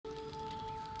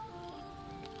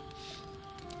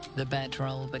The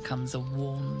bedroll becomes a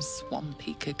warm,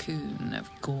 swampy cocoon of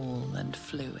gall and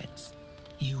fluids.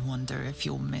 You wonder if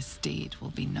your misdeed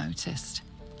will be noticed.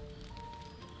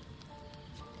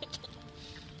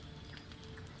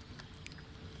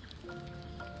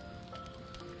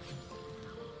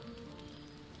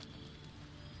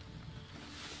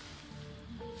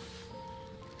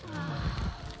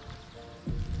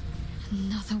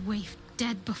 Another waif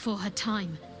dead before her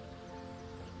time.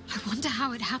 I wonder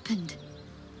how it happened.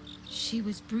 She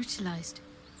was brutalized.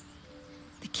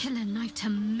 The killer knifed her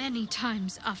many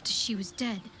times after she was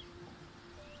dead.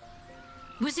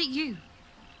 Was it you?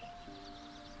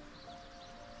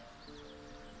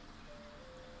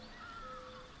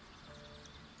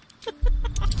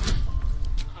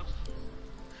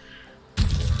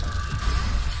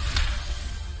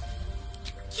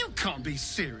 You can't be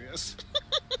serious.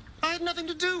 I had nothing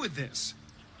to do with this.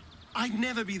 I'd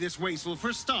never be this wasteful for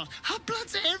a start. Her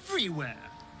blood's everywhere.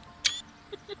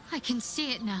 I can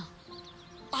see it now.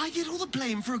 I get all the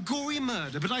blame for a gory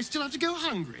murder, but I still have to go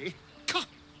hungry?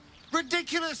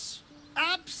 Ridiculous!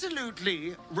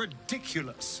 Absolutely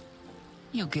ridiculous.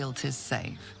 Your guilt is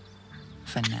safe.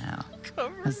 For now.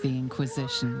 As the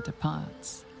Inquisition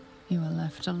departs, you are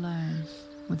left alone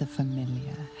with a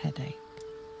familiar headache.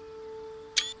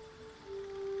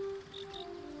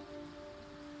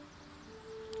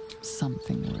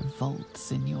 Something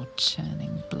revolts in your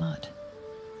churning blood.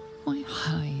 Why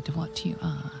hide what you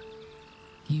are?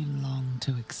 You long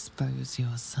to expose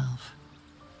yourself.